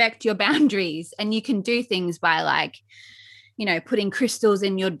respect your boundaries. And you can do things by like, you know, putting crystals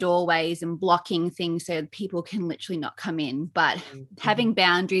in your doorways and blocking things so people can literally not come in. But having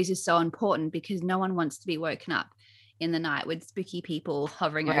boundaries is so important, because no one wants to be woken up in the night with spooky people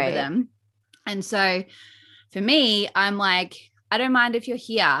hovering over them. And so for me, I'm like, I don't mind if you're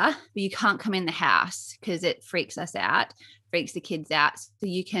here, but you can't come in the house because it freaks us out, freaks the kids out. So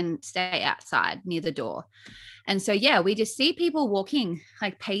you can stay outside near the door. And so, yeah, we just see people walking,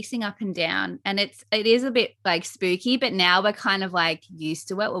 like pacing up and down. And it is a bit like spooky, but now we're kind of like used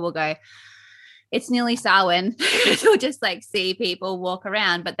to it, where we'll go, it's nearly Samhain. We'll just like see people walk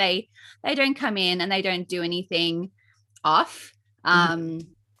around, but they don't come in and they don't do anything off.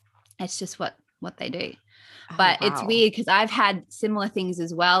 It's just what they do. But it's weird, because I've had similar things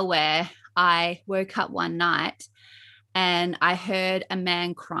as well, where I woke up one night and I heard a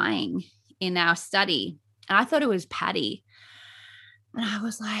man crying in our study. And I thought it was Patty. And I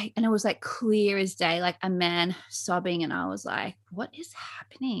was like, and it was like clear as day, like a man sobbing. And I was like, what is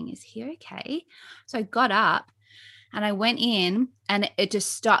happening? Is he okay? So I got up and I went in, and it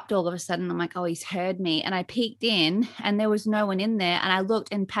just stopped all of a sudden. I'm like, oh, he's heard me. And I peeked in and there was no one in there. And I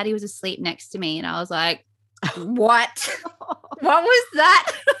looked and Patty was asleep next to me. And I was like, what? What was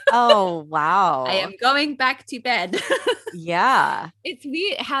that? Oh, wow. I am going back to bed. Yeah. It's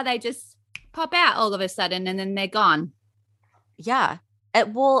weird how they just pop out all of a sudden and then they're gone. Yeah.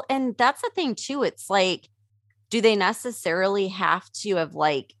 Well, and that's the thing too. It's like, do they necessarily have to have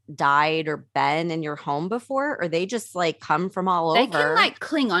like died or been in your home before, or they just like come from all over? They can like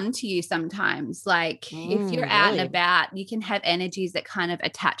cling on to you sometimes. Like if you're out and about, you can have energies that kind of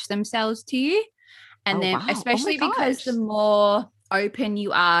attach themselves to you. And then especially because the more open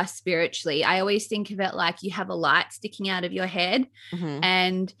you are spiritually, I always think of it like you have a light sticking out of your head.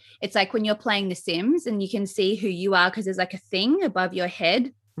 And it's like when you're playing The Sims and you can see who you are, because there's like a thing above your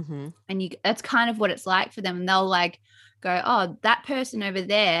head. And that's kind of what it's like for them. And they'll like go, oh, that person over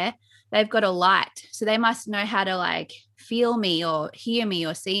there, they've got a light, so they must know how to like feel me or hear me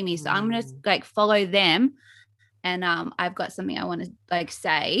or see me. So I'm going to like follow them. And I've got something I want to like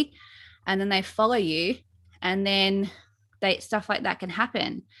say. And then they follow you, and then stuff like that can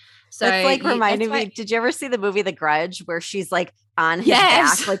happen. So it's like reminding me, did you ever see the movie The Grudge, where she's like on his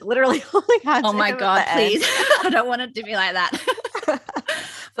back, like literally holding on to him? Oh my God, please. I don't want it to be like that.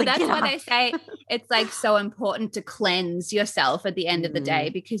 But that's why they say it's like so important to cleanse yourself at the end of the day,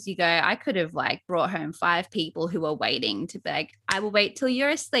 because you go, I could have like brought home 5 people who are waiting to be like, I will wait till you're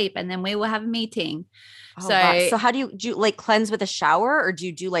asleep and then we will have a meeting. Oh, so how do you like cleanse with a shower, or do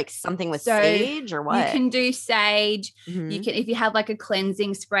you do like something with sage or what? You can do sage. You can, if you have like a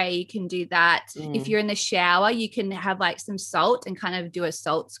cleansing spray, you can do that. If you're in the shower, you can have like some salt and kind of do a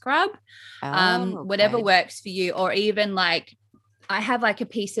salt scrub. Whatever works for you. Or even like I have like a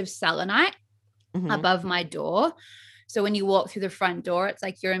piece of selenite above my door. So when you walk through the front door, it's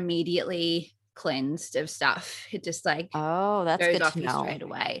like you're immediately cleansed of stuff. It just like that's goes good off to you know straight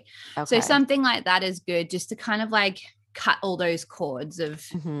away. So something like that is good, just to kind of like cut all those cords of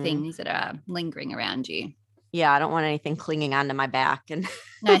things that are lingering around you. Yeah, I don't want anything clinging onto my back and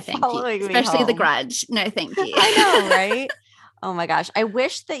no thank you, especially the grudge. No thank you. I know, right? Oh my gosh. I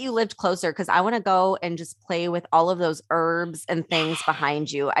wish that you lived closer, because I want to go and just play with all of those herbs and things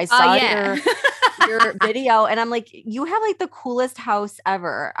behind you. I saw your video and I'm like, you have like the coolest house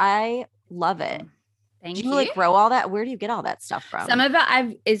ever. I love it. Thank Do you you. like grow all that? Where do you get all that stuff from? Some of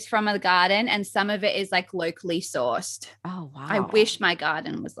it is from a garden, and some of it is like locally sourced. Oh, wow. I wish my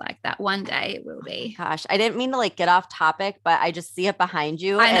garden was like that. One day it will be. Gosh, I didn't mean to like get off topic, but I just see it behind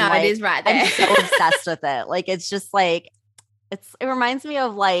you. I know, and, it is right there. I'm so obsessed with it. Like, it's just like, it reminds me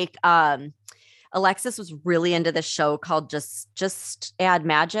of like, Alexis was really into this show called Just Add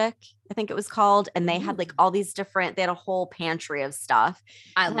Magic, I think it was called. And they had like all these different, they had a whole pantry of stuff.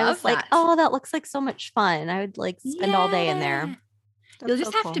 I And love I was like, that. oh, that looks like so much fun. I would like spend all day in there. You'll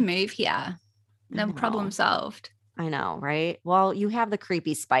just have to move here. No problem solved. I know, right? Well, you have the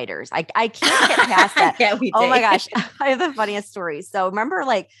creepy spiders. I can't get past that. Yeah, we do. Oh my gosh. I have the funniest story. So remember,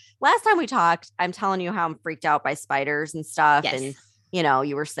 like last time we talked, I'm telling you how I'm freaked out by spiders and stuff. Yes. And, you know,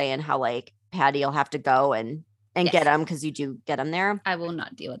 you were saying how like Patty will have to go and get them because you do get them there. I will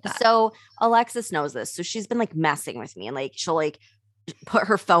not deal with that. So Alexis knows this. So she's been like messing with me and like she'll like put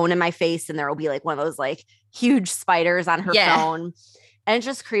her phone in my face and there will be like one of those like huge spiders on her phone. And it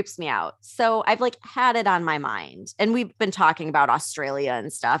just creeps me out. So I've like had it on my mind and we've been talking about Australia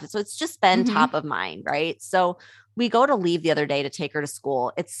and stuff. So it's just been top of mind. Right. So we go to leave the other day to take her to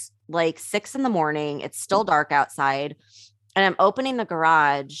school. It's like 6 a.m. It's still dark outside and I'm opening the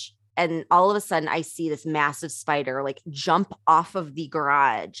garage and all of a sudden I see this massive spider like jump off of the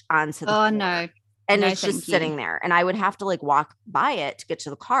garage onto the floor. No. And it's just sitting there. And I would have to like walk by it to get to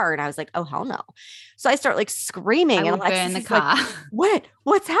the car. And I was like, oh, hell no. So I start like screaming and Alexis burn the is car. Like,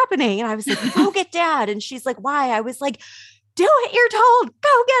 what's happening? And I was like, go get dad. And she's like, why? I was like, do it. You're told.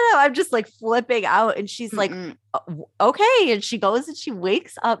 Go get him. I'm just like flipping out. And she's like, okay. And she goes and she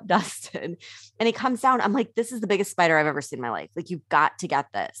wakes up Dustin and he comes down. I'm like, this is the biggest spider I've ever seen in my life. Like, you've got to get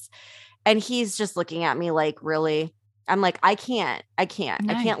this. And he's just looking at me like, really? I'm like, I can't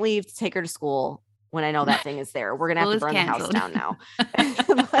leave to take her to school when I know that thing is there. We're going to have to burn the house down now.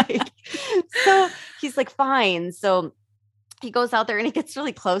 Like, so he's like, fine. So he goes out there and he gets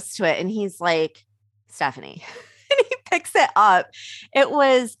really close to it. And he's like, Stephanie, and he picks it up.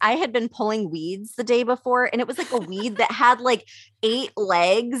 I had been pulling weeds the day before and it was like a weed that had like 8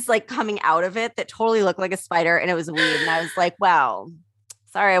 legs, like coming out of it that totally looked like a spider. And it was a weed. And I was like, wow.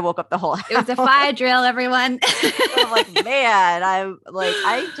 Sorry, I woke up the whole house. It was a fire drill, everyone. I'm like, man, I'm like,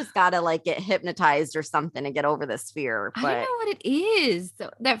 I just gotta like get hypnotized or something to get over this fear. But I don't know what it is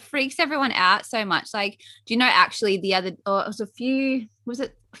that freaks everyone out so much. Like, do you know, actually it was a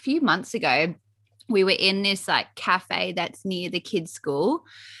few months ago, we were in this like cafe that's near the kids' school.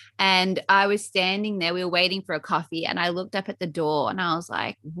 And I was standing there, we were waiting for a coffee and I looked up at the door and I was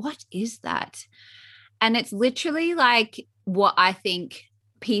like, what is that? And it's literally like what I think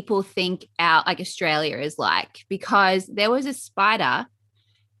people think Australia is like, because there was a spider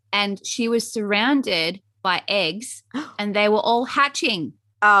and she was surrounded by eggs and they were all hatching.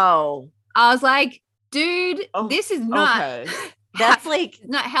 Oh, I was like, dude, this is not, okay. That's like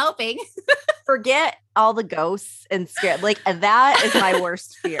not helping. Forget all the ghosts and scare. Like, that is my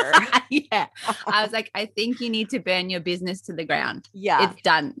worst fear. Yeah. I was like, I think you need to burn your business to the ground. Yeah. It's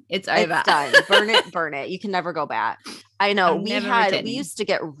done. It's over. It's done. Burn it. You can never go back. I know. We used to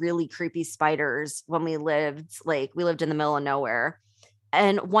get really creepy spiders when we lived in the middle of nowhere.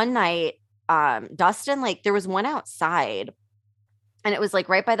 And one night, Dustin, like there was one outside and it was like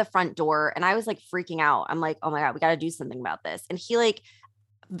right by the front door. And I was like freaking out. I'm like, oh my God, we got to do something about this. And he like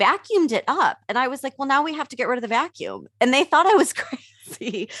vacuumed it up. And I was like, well, now we have to get rid of the vacuum. And they thought I was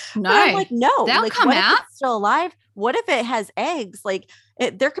crazy. No, but I'm like, no, they'll like, come what out. If it's still alive? What if it has eggs? Like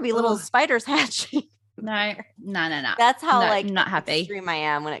there could be little spiders hatching. No. That's how not happy. Extreme I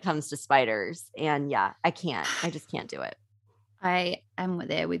am when it comes to spiders. And yeah, I just can't do it. I am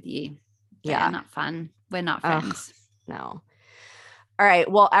there with you. They Yeah. are not fun. We're not friends. No. All right.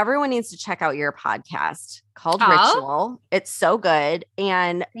 Well, everyone needs to check out your podcast called Ritual. It's so good.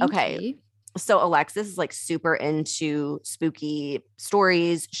 And Thank you. So Alexis is like super into spooky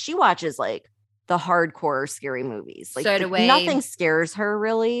stories. She watches like the hardcore scary movies. Like so do we. Nothing scares her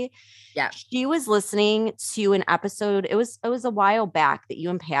really. Yeah. She was listening to an episode. It was a while back that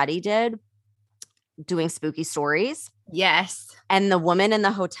you and Patty did doing spooky stories. Yes. And the woman in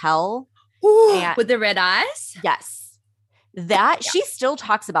the hotel. With the red eyes? Yes. She still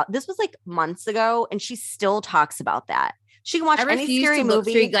talks about. This was like months ago and she still talks about that. She can watch any scary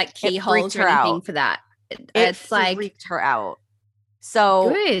movie. Through like keyholes or anything for that. It's like freaked her out. So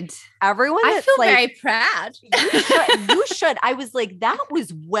good. Everyone, I feel very proud. You should. I was like, that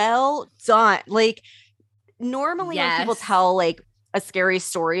was well done. Like normally when people tell like a scary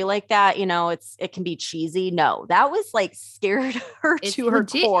story like that, you know, it can be cheesy. No, that was like scared her to her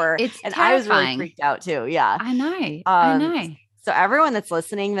core. It's and terrifying. I was really freaked out too. Yeah. I know. So everyone that's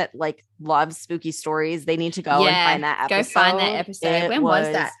listening that like loves spooky stories, they need to go and find that episode. Go find that episode. When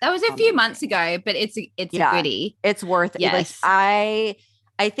was that? That was a few months ago, but it's a goodie. It's worth it. Yes. Like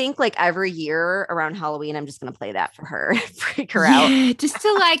I think like every year around Halloween, I'm just going to play that for her, freak her out. Just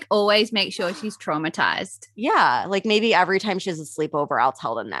to like always make sure she's traumatized. Yeah. Like maybe every time she has a sleepover, I'll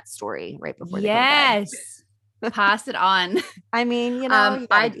tell them that story right before they go to bed. Pass it on. I mean, you know, you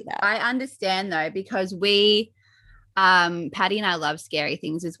gotta do that. I understand though, because we, Patty and I love scary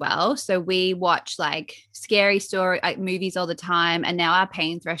things as well. So we watch like scary story, like movies all the time. And now our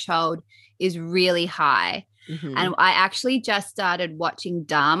pain threshold is really high. Mm-hmm. And I actually just started watching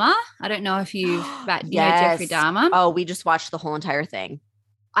Dahmer. I don't know if you know Jeffrey Dahmer. Oh, we just watched the whole entire thing.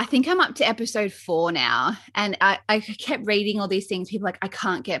 I think I'm up to episode 4 now. And I kept reading all these things. People like, I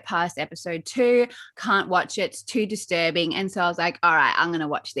can't get past episode 2, can't watch it. It's too disturbing. And so I was like, all right, I'm going to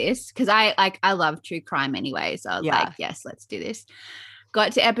watch this. Cause I love true crime anyway. So I was like, yes, let's do this.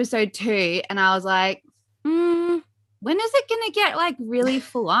 Got to episode 2 and I was like, when is it going to get like really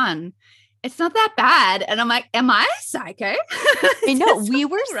full on? It's not that bad. And I'm like, am I a psycho? I know we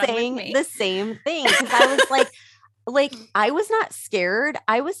were saying the same thing. Cause I was like, I was not scared.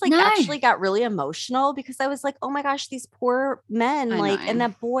 I was like, actually got really emotional because I was like, oh my gosh, these poor men, and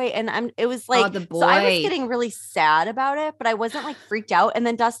that boy. And it was like, the boy. So I was getting really sad about it, but I wasn't like freaked out. And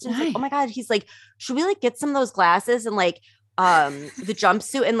then Dustin's like, oh my God, he's like, should we like get some of those glasses and like, the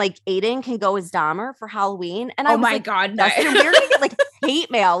jumpsuit and like Aiden can go as Dahmer for Halloween. And I was like, God, no. Dustin, we're gonna get like hate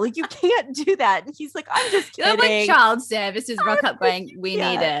mail. Like you can't do that. And he's like, I'm just kidding. Like child services rock up going, we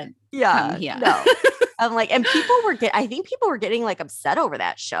need it. Yeah. Come here. No. I'm like, and I think people were getting like upset over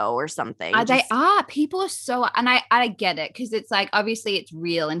that show or something. They are. People are so, and I get it because it's like, obviously it's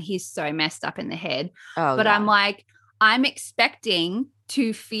real and he's so messed up in the head. But I'm like, I'm expecting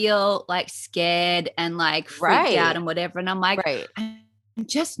to feel like scared and like freaked out and whatever. And I'm like, I'm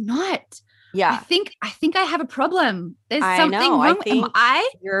just not. Yeah. I think I have a problem. There's something wrong. Am I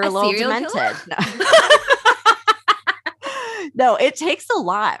you're a little demented? No, it takes a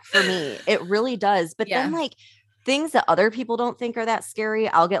lot for me. It really does. But then like things that other people don't think are that scary,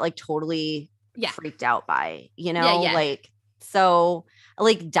 I'll get like totally freaked out by, you know, like, so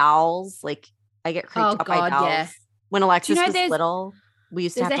like dolls, like I get creeped out by dolls. Yeah. When Alexis was little, we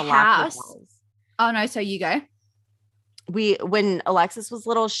used to have to lock the dolls. Oh no. So you go. When Alexis was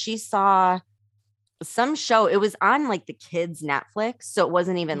little, she saw some show. It was on like the kids' Netflix. So it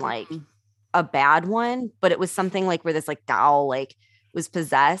wasn't even like a bad one, but it was something like where this like doll like was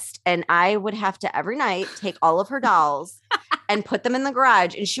possessed, and I would have to every night take all of her dolls and put them in the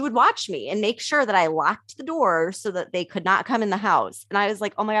garage, and she would watch me and make sure that I locked the door so that they could not come in the house. And I was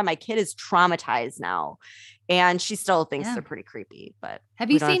like, oh my God, my kid is traumatized now. And she still thinks they're pretty creepy. But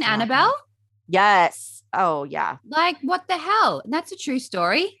have you seen Annabelle? Yes. Oh yeah. Like what the hell? That's a true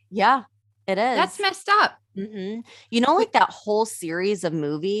story. Yeah, it is. That's messed up. Mm-hmm. You know, like that whole series of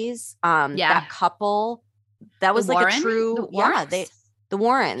movies, that couple, that was like a true, the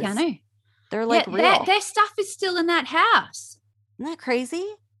Warrens. Yeah, I know. They're like real. Their stuff is still in that house. Isn't that crazy?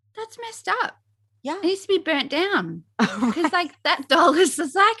 That's messed up. Yeah. It needs to be burnt down. Because like that doll is a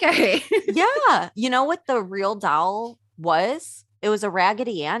psycho. Yeah. You know what the real doll was? It was a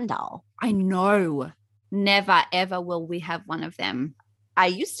Raggedy Ann doll. I know. Never, ever will we have one of them. I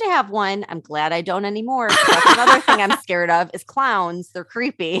used to have one. I'm glad I don't anymore. That's another thing I'm scared of is clowns. They're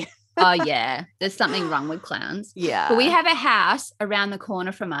creepy. Oh, yeah. There's something wrong with clowns. Yeah. But we have a house around the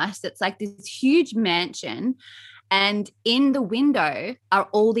corner from us that's like this huge mansion. And in the window are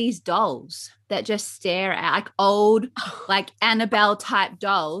all these dolls that just stare out, like old, like Annabelle type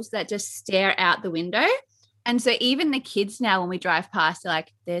dolls that just stare out the window. And so even the kids now, when we drive past, they're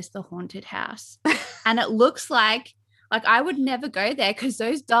like, there's the haunted house. And it looks like I would never go there because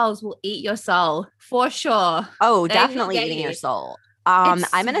those dolls will eat your soul for sure. Oh, definitely eating your soul. I'm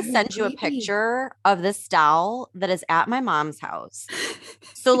going to send you a picture of this doll that is at my mom's house.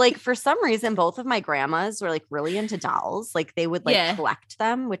 So like for some reason, both of my grandmas were like really into dolls. Like they would like collect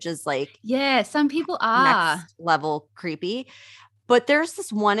them, which is like, some people are next level creepy. But there's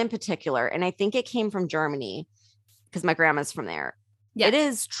this one in particular, and I think it came from Germany because my grandma's from there. Yeah. It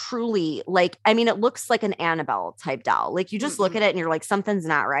is truly like, I mean, it looks like an Annabelle type doll. Like you just look at it and you're like, something's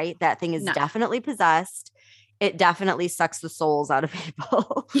not right. That thing is definitely possessed. It definitely sucks the souls out of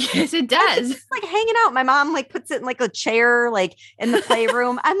people. Yes, it does. It's like hanging out. My mom like puts it in like a chair, like in the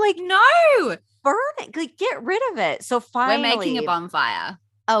playroom. I'm like, no, burn it. Like get rid of it. So finally we're making a bonfire.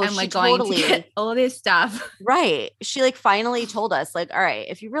 Oh, and we're going to get all this stuff. Right. She like finally told us like, all right,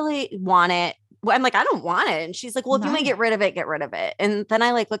 if you really want it, well, I'm like, I don't want it. And she's like, well, if you want to get rid of it, get rid of it. And then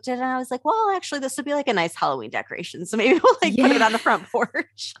I like looked at it and I was like, well, actually, this would be like a nice Halloween decoration. So maybe we'll like put it on the front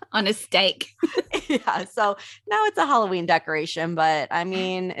porch. On a stake. Yeah. So now it's a Halloween decoration, but I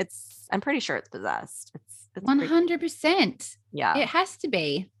mean, I'm pretty sure it's possessed. It's 100%. Yeah. It has to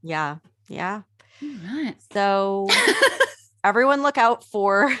be. Yeah. Yeah. All right. So everyone look out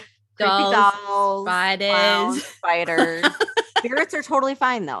for creepy dolls, spiders, clowns, spiders. Spirits are totally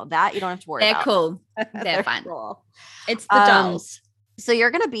fine though. That you don't have to worry about. They're cool. They're fine. Cool. It's the dolls. So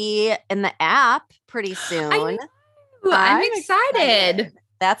you're going to be in the app pretty soon. I'm excited.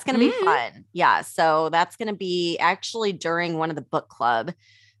 That's going to be fun. Yeah. So that's going to be actually during one of the book club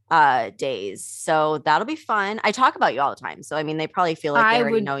days. So that'll be fun. I talk about you all the time. So, I mean, they probably feel like they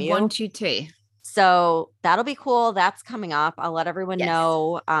already know you. I want you to. So that'll be cool. That's coming up. I'll let everyone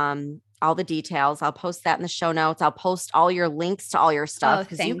know all the details. I'll post that in the show notes. I'll post all your links to all your stuff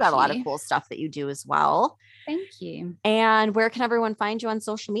because you've got a lot of cool stuff that you do as well. Thank you. And where can everyone find you on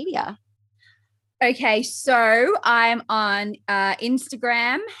social media? Okay, so I'm on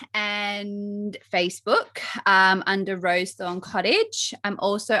Instagram and Facebook under Rosethorn Cottage. I'm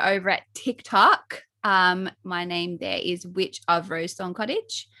also over at TikTok. My name there is Witch of Rosethorn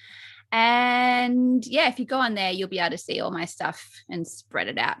Cottage. And yeah, if you go on there, you'll be able to see all my stuff and spread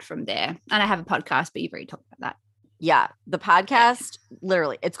it out from there. And I have a podcast, but you've already talked about that. Yeah, the podcast,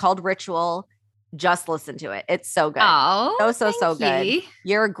 literally, it's called Ritual. Just listen to it. It's so good. Oh, so good.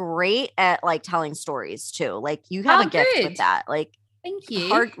 You're great at like telling stories too. Like you have a gift with that. Like, thank you.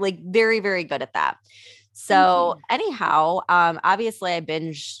 Like very, very good at that. So anyhow, obviously I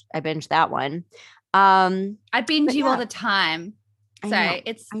binged that one. I binge you all the time. So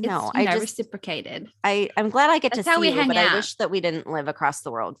it's reciprocated. I'm glad I get to see you, but out. I wish that we didn't live across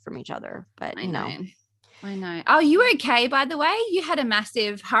the world from each other. But I know. Oh, you okay, by the way? You had a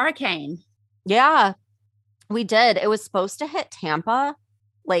massive hurricane. Yeah, we did. It was supposed to hit Tampa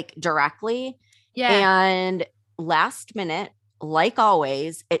like directly. Yeah. And last minute, like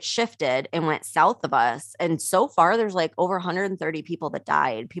always, it shifted and went south of us. And so far, there's like over 130 people that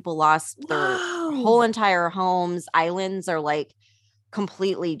died. People lost their whole entire homes. Islands are like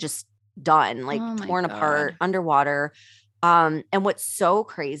completely just done, like torn apart, underwater. And what's so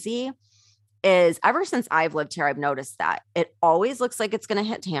crazy is ever since I've lived here, I've noticed that it always looks like it's going to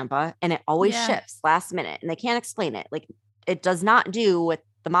hit Tampa and it always shifts last minute and they can't explain it. Like it does not do what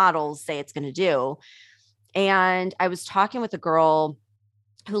the models say it's going to do. And I was talking with a girl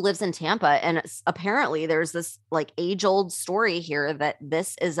who lives in Tampa and apparently there's this like age old story here that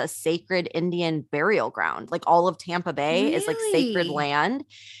this is a sacred Indian burial ground. Like all of Tampa Bay is like sacred land.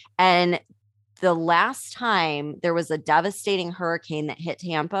 And the last time there was a devastating hurricane that hit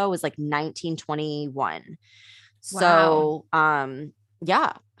Tampa was like 1921. Wow. So,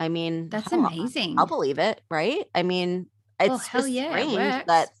 yeah, I mean, that's amazing. I'll believe it. Right. I mean, it's just strange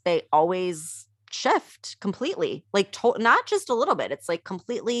that they always shift completely, like not just a little bit. It's like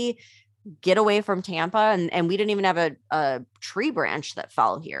completely get away from Tampa. And we didn't even have a tree branch that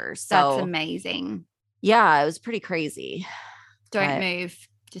fell here. So that's amazing. Yeah, it was pretty crazy. Don't move.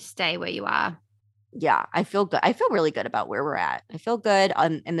 Just stay where you are. Yeah, I feel good. I feel really good about where we're at. I feel good.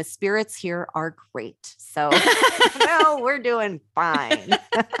 And the spirits here are great. So, well, we're doing fine.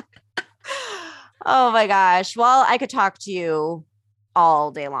 Oh my gosh. Well, I could talk to you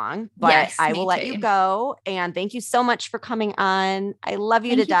all day long, but I will let you go. And thank you so much for coming on. I love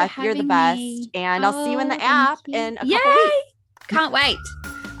you to death. You're the best. And I'll see you in the app in a couple weeks. Can't wait.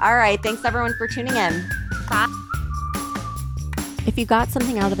 All right. Thanks everyone for tuning in. Bye. If you got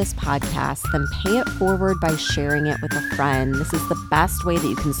something out of this podcast, then pay it forward by sharing it with a friend. This is the best way that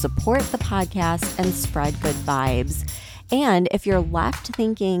you can support the podcast and spread good vibes. And if you're left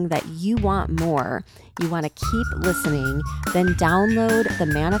thinking that you want more, you want to keep listening, then download the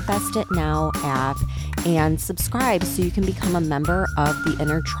Manifest It Now app and subscribe so you can become a member of the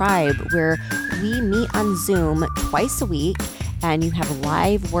Inner Tribe, where we meet on Zoom twice a week and you have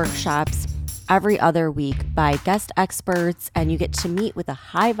live workshops every other week by guest experts, and you get to meet with a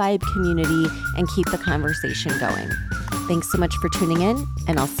high vibe community and keep the conversation going. Thanks so much for tuning in,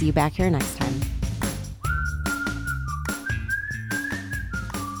 and I'll see you back here next time.